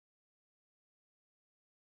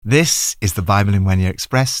This is the Bible in 1 Year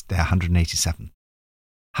Express, day 187.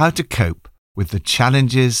 How to cope with the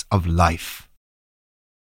challenges of life.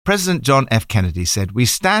 President John F. Kennedy said, "We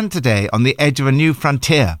stand today on the edge of a new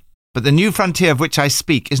frontier, but the new frontier of which I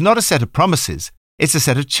speak is not a set of promises, it's a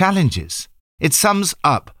set of challenges. It sums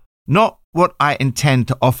up not what I intend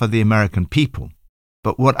to offer the American people,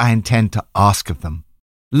 but what I intend to ask of them.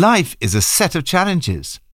 Life is a set of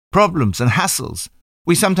challenges, problems and hassles.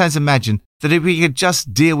 We sometimes imagine that if we could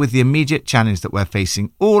just deal with the immediate challenge that we're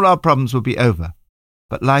facing, all our problems will be over.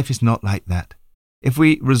 But life is not like that. If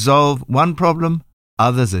we resolve one problem,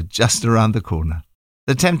 others are just around the corner.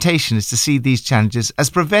 The temptation is to see these challenges as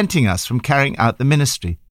preventing us from carrying out the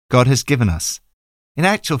ministry God has given us. In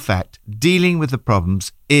actual fact, dealing with the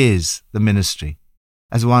problems is the ministry.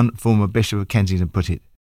 As one former Bishop of Kensington put it,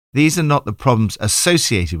 these are not the problems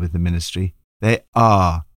associated with the ministry, they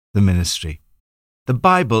are the ministry. The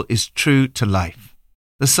Bible is true to life.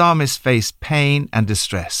 The psalmist faced pain and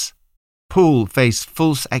distress. Paul faced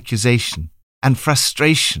false accusation and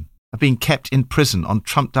frustration of being kept in prison on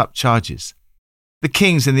trumped-up charges. The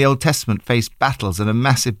kings in the Old Testament faced battles and a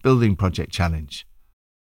massive building project challenge.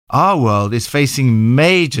 Our world is facing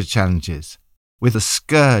major challenges with a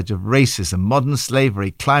scourge of racism, modern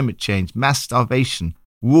slavery, climate change, mass starvation,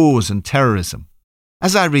 wars and terrorism.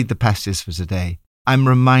 As I read the passages for today, I'm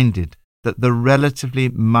reminded that the relatively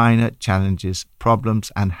minor challenges,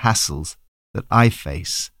 problems and hassles that I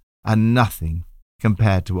face are nothing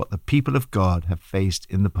compared to what the people of God have faced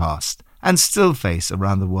in the past and still face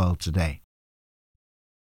around the world today.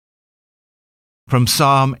 From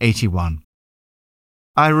Psalm 81.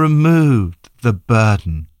 I removed the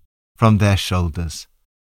burden from their shoulders.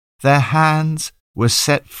 Their hands were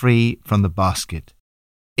set free from the basket.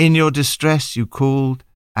 In your distress you called,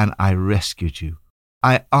 and I rescued you.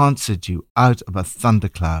 I answered you out of a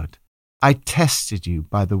thundercloud. I tested you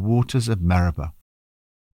by the waters of Meribah.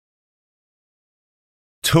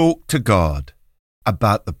 Talk to God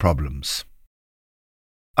about the problems.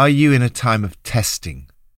 Are you in a time of testing?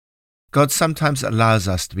 God sometimes allows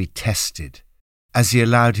us to be tested, as He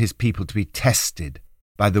allowed His people to be tested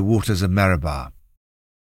by the waters of Meribah.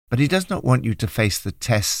 But He does not want you to face the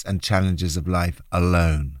tests and challenges of life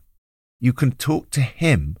alone. You can talk to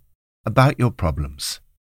Him about your problems.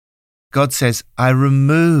 God says, I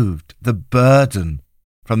removed the burden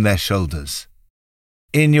from their shoulders.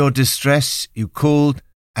 In your distress you called,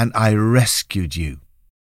 and I rescued you.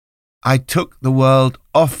 I took the world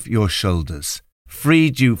off your shoulders,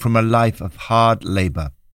 freed you from a life of hard labor.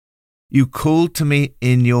 You called to me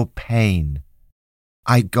in your pain.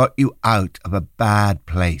 I got you out of a bad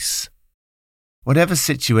place. Whatever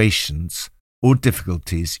situations or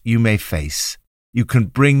difficulties you may face, you can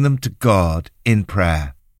bring them to God in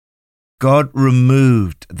prayer. God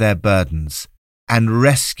removed their burdens and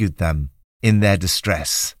rescued them in their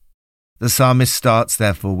distress. The psalmist starts,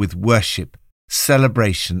 therefore, with worship,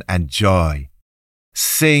 celebration, and joy.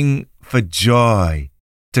 Sing for joy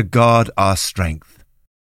to God our strength.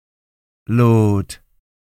 Lord,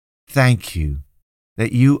 thank you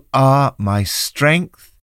that you are my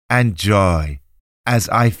strength and joy as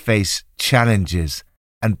I face challenges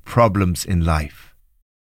and problems in life.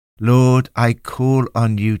 Lord, I call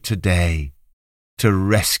on you today to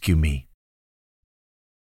rescue me.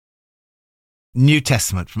 New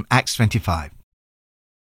Testament from Acts 25.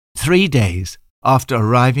 3 days after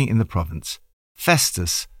arriving in the province,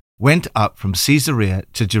 Festus went up from Caesarea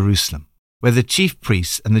to Jerusalem, where the chief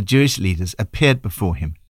priests and the Jewish leaders appeared before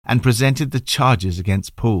him and presented the charges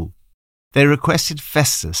against Paul. They requested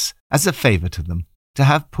Festus, as a favor to them, to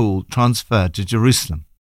have Paul transferred to Jerusalem,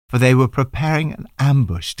 for they were preparing an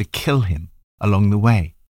ambush to kill him along the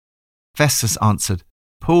way. Festus answered,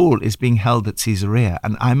 Paul is being held at Caesarea,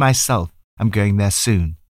 and I myself am going there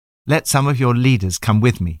soon. Let some of your leaders come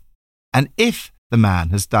with me, and if the man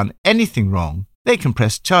has done anything wrong, they can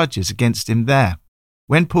press charges against him there.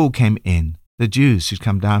 When Paul came in, the Jews who'd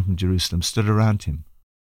come down from Jerusalem stood around him.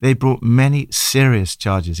 They brought many serious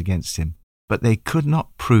charges against him, but they could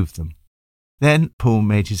not prove them. Then Paul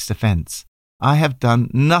made his defense. I have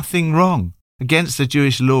done nothing wrong against the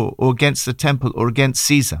Jewish law or against the temple or against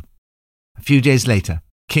Caesar. A few days later,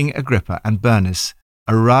 King Agrippa and Bernice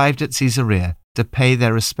arrived at Caesarea to pay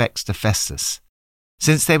their respects to Festus.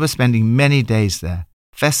 Since they were spending many days there,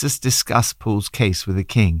 Festus discussed Paul's case with the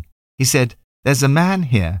king. He said, There's a man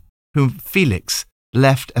here whom Felix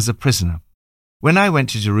left as a prisoner. When I went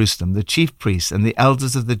to Jerusalem, the chief priests and the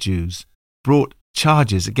elders of the Jews brought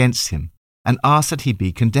charges against him and asked that he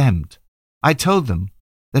be condemned. I told them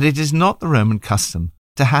that it is not the Roman custom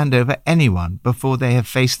to hand over anyone before they have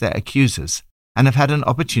faced their accusers, and have had an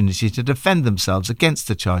opportunity to defend themselves against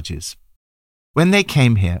the charges. When they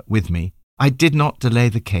came here with me, I did not delay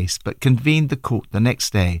the case, but convened the court the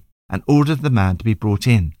next day and ordered the man to be brought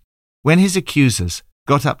in. When his accusers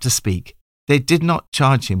got up to speak, they did not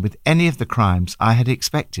charge him with any of the crimes I had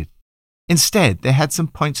expected. Instead, they had some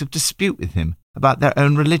points of dispute with him about their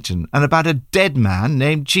own religion and about a dead man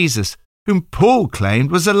named Jesus, whom Paul claimed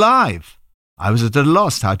was alive. I was at a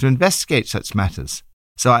loss how to investigate such matters,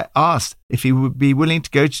 so I asked if he would be willing to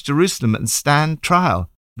go to Jerusalem and stand trial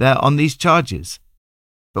there on these charges.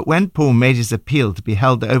 But when Paul made his appeal to be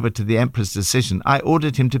held over to the emperor's decision, I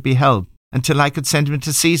ordered him to be held until I could send him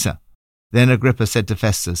to Caesar. Then Agrippa said to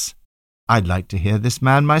Festus, "I'd like to hear this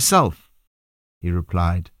man myself." He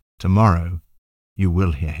replied, "Tomorrow you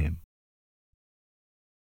will hear him."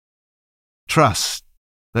 Trust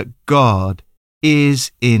that God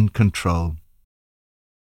is in control.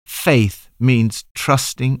 Faith means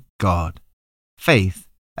trusting God. Faith,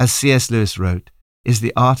 as C.S. Lewis wrote, is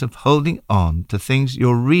the art of holding on to things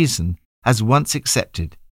your reason has once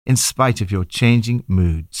accepted in spite of your changing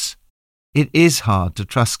moods. It is hard to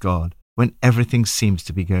trust God when everything seems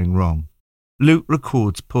to be going wrong. Luke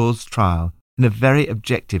records Paul's trial in a very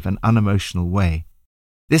objective and unemotional way.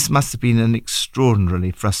 This must have been an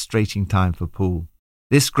extraordinarily frustrating time for Paul.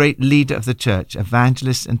 This great leader of the church,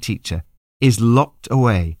 evangelist and teacher, is locked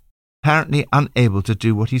away, apparently unable to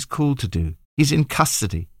do what he's called to do. He's in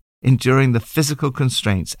custody, enduring the physical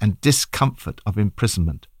constraints and discomfort of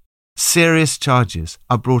imprisonment. Serious charges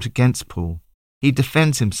are brought against Paul. He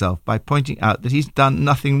defends himself by pointing out that he's done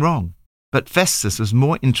nothing wrong. But Festus was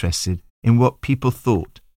more interested in what people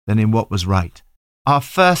thought than in what was right. Our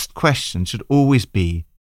first question should always be,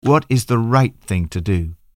 what is the right thing to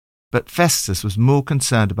do? But Festus was more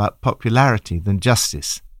concerned about popularity than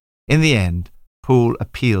justice. In the end, Paul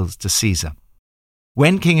appeals to Caesar.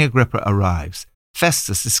 When King Agrippa arrives,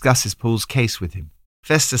 Festus discusses Paul's case with him.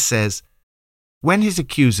 Festus says, "When his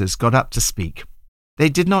accusers got up to speak, they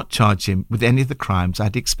did not charge him with any of the crimes I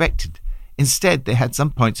had expected. Instead, they had some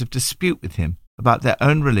points of dispute with him about their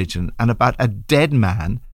own religion and about a dead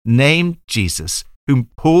man named Jesus, whom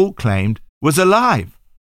Paul claimed was alive."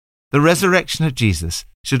 The resurrection of Jesus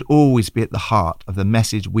should always be at the heart of the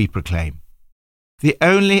message we proclaim. The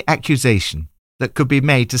only accusation that could be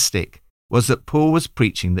made to stick was that Paul was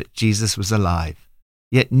preaching that Jesus was alive,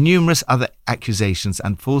 yet numerous other accusations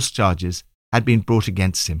and false charges had been brought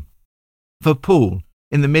against him. For Paul,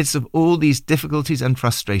 in the midst of all these difficulties and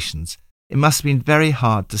frustrations, it must have been very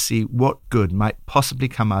hard to see what good might possibly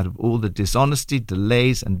come out of all the dishonesty,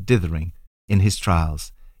 delays, and dithering in his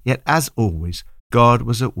trials. Yet, as always, God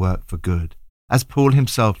was at work for good. As Paul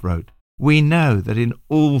himself wrote, "We know that in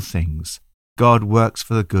all things God works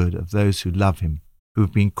for the good of those who love him, who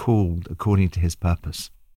have been called according to his purpose."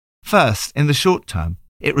 First, in the short term,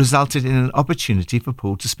 it resulted in an opportunity for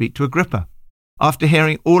Paul to speak to Agrippa. After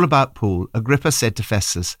hearing all about Paul, Agrippa said to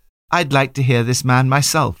Festus, "I'd like to hear this man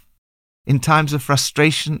myself." In times of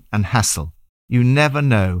frustration and hassle, you never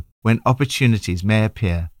know when opportunities may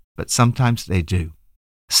appear, but sometimes they do.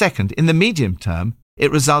 Second, in the medium term,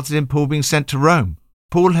 it resulted in Paul being sent to Rome.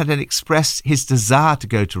 Paul had expressed his desire to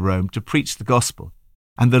go to Rome to preach the gospel,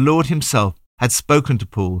 and the Lord himself had spoken to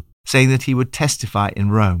Paul, saying that he would testify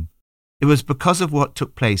in Rome. It was because of what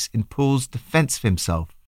took place in Paul's defense of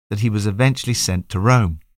himself that he was eventually sent to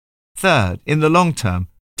Rome. Third, in the long term,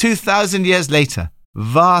 2,000 years later,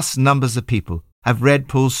 vast numbers of people have read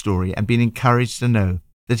Paul's story and been encouraged to know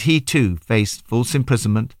that he too faced false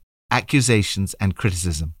imprisonment, accusations, and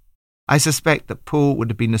criticism. I suspect that Paul would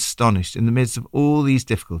have been astonished in the midst of all these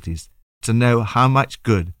difficulties to know how much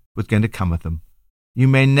good was going to come of them. You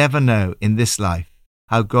may never know in this life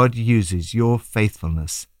how God uses your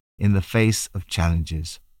faithfulness in the face of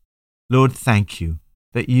challenges. Lord, thank you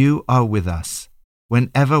that you are with us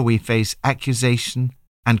whenever we face accusation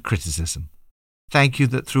and criticism. Thank you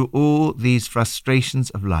that through all these frustrations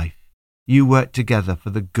of life, you work together for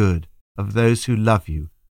the good of those who love you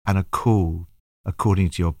and are called according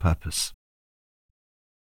to your purpose.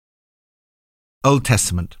 Old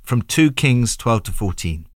Testament, from 2 Kings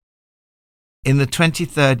 12-14. In the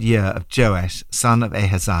 23rd year of Joash, son of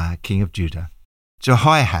Ahaziah, king of Judah,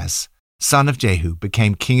 Jehoahaz, son of Jehu,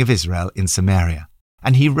 became king of Israel in Samaria,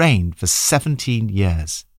 and he reigned for 17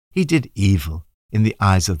 years. He did evil in the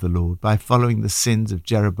eyes of the Lord by following the sins of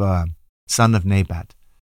Jeroboam, son of Nebat,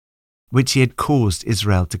 which he had caused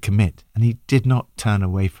Israel to commit, and he did not turn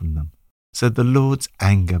away from them. So the Lord's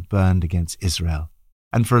anger burned against Israel,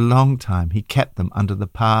 and for a long time he kept them under the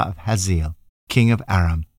power of Hazael, king of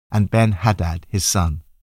Aram, and Ben-Hadad his son.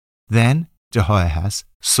 Then Jehoahaz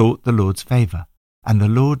sought the Lord's favor, and the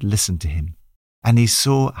Lord listened to him. and he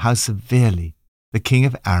saw how severely the king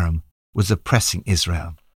of Aram was oppressing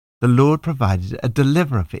Israel. The Lord provided a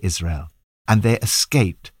deliverer for Israel, and they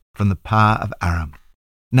escaped from the power of Aram.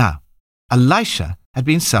 Now, Elisha had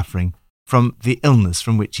been suffering from the illness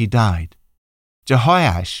from which he died.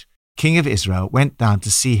 Jehoash, king of Israel, went down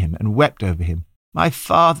to see him and wept over him. My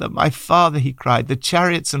father, he cried, the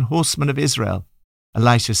chariots and horsemen of Israel.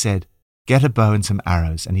 Elisha said, get a bow and some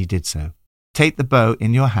arrows, and he did so. Take the bow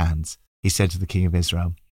in your hands, he said to the king of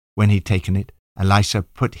Israel. When he'd taken it, Elisha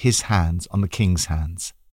put his hands on the king's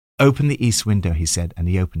hands. Open the east window, he said, and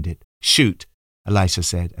he opened it. Shoot, Elisha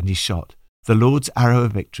said, and he shot. The Lord's arrow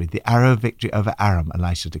of victory, the arrow of victory over Aram,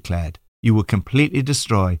 Elisha declared. You will completely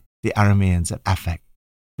destroy the Arameans at Aphek.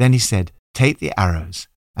 Then he said, take the arrows,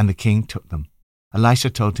 and the king took them. Elisha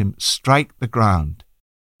told him, strike the ground.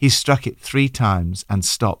 He struck it 3 times and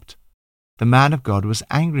stopped. The man of God was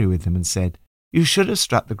angry with him and said, you should have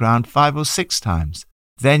struck the ground 5 or 6 times.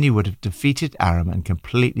 Then you would have defeated Aram and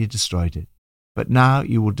completely destroyed it. But now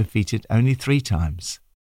you will defeat it only 3 times.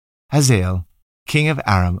 Hazael, king of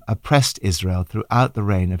Aram, oppressed Israel throughout the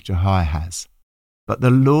reign of Jehoahaz. But the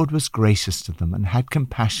Lord was gracious to them and had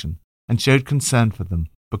compassion and showed concern for them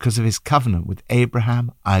because of his covenant with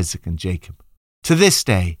Abraham, Isaac, and Jacob. To this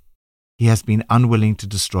day, he has been unwilling to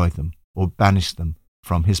destroy them or banish them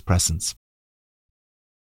from his presence.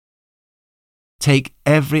 Take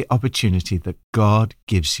every opportunity that God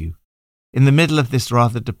gives you. In the middle of this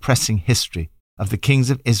rather depressing history of the kings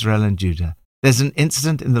of Israel and Judah, there's an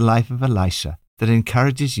incident in the life of Elisha that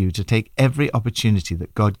encourages you to take every opportunity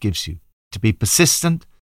that God gives you, to be persistent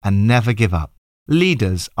and never give up.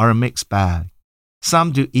 Leaders are a mixed bag.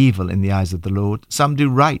 Some do evil in the eyes of the Lord, some do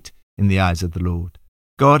right in the eyes of the Lord.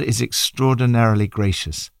 God is extraordinarily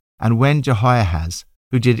gracious, and when Jehoahaz,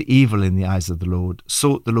 who did evil in the eyes of the Lord,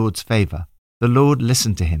 sought the Lord's favor, the Lord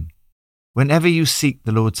listened to him. Whenever you seek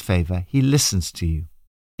the Lord's favor, he listens to you.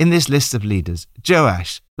 In this list of leaders,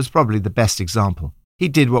 Joash was probably the best example. He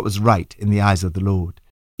did what was right in the eyes of the Lord,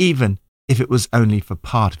 even if it was only for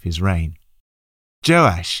part of his reign.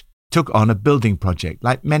 Joash took on a building project.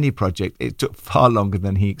 Like many projects, it took far longer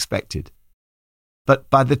than he expected. But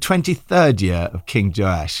by the 23rd year of King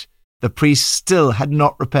Joash, the priests still had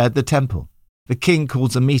not repaired the temple. The king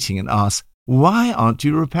calls a meeting and asks, why aren't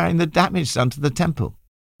you repairing the damage done to the temple?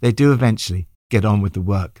 They do eventually get on with the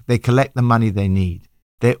work. They collect the money they need.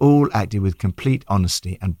 They all acted with complete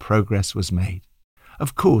honesty, and progress was made.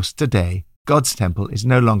 Of course, today, God's temple is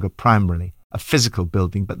no longer primarily a physical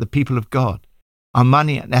building, but the people of God. Our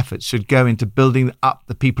money and efforts should go into building up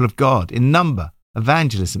the people of God in number,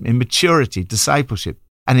 evangelism, in maturity, discipleship,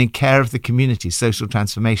 and in care of the community's social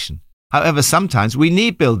transformation. However, sometimes we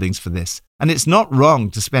need buildings for this, and it's not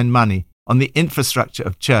wrong to spend money on the infrastructure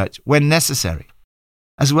of church when necessary.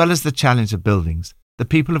 As well as the challenge of buildings, the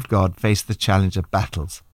people of God face the challenge of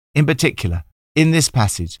battles. In particular, in this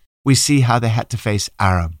passage, we see how they had to face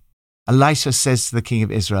Aram. Elisha says to the king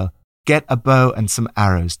of Israel, get a bow and some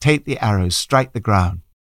arrows, take the arrows, strike the ground.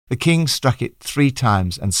 The king struck it 3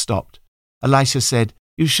 times and stopped. Elisha said,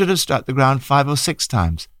 you should have struck the ground 5 or 6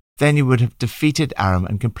 times. Then you would have defeated Aram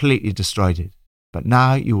and completely destroyed it. But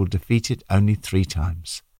now you will defeat it only 3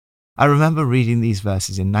 times. I remember reading these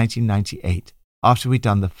verses in 1998 after we'd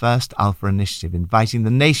done the first Alpha initiative, inviting the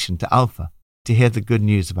nation to Alpha to hear the good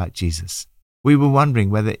news about Jesus. We were wondering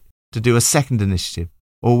whether to do a second initiative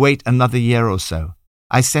or wait another year or so.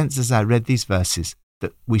 I sensed as I read these verses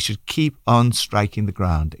that we should keep on striking the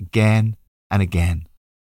ground again and again.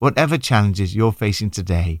 Whatever challenges you're facing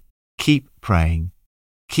today, keep praying,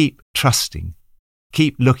 keep trusting,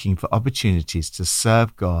 keep looking for opportunities to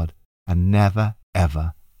serve God, and never,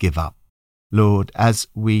 ever give up. Lord, as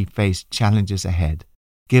we face challenges ahead,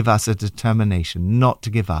 give us a determination not to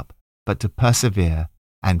give up, but to persevere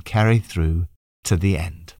and carry through to the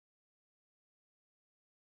end.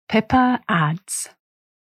 Pippa adds.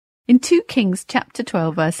 In 2 Kings chapter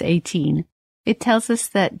 12 verse 18, it tells us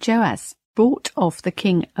that Joash brought off the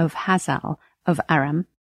king of Hazael of Aram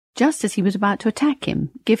just as he was about to attack him,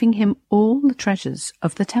 giving him all the treasures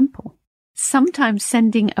of the temple. Sometimes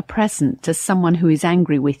sending a present to someone who is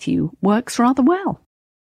angry with you works rather well.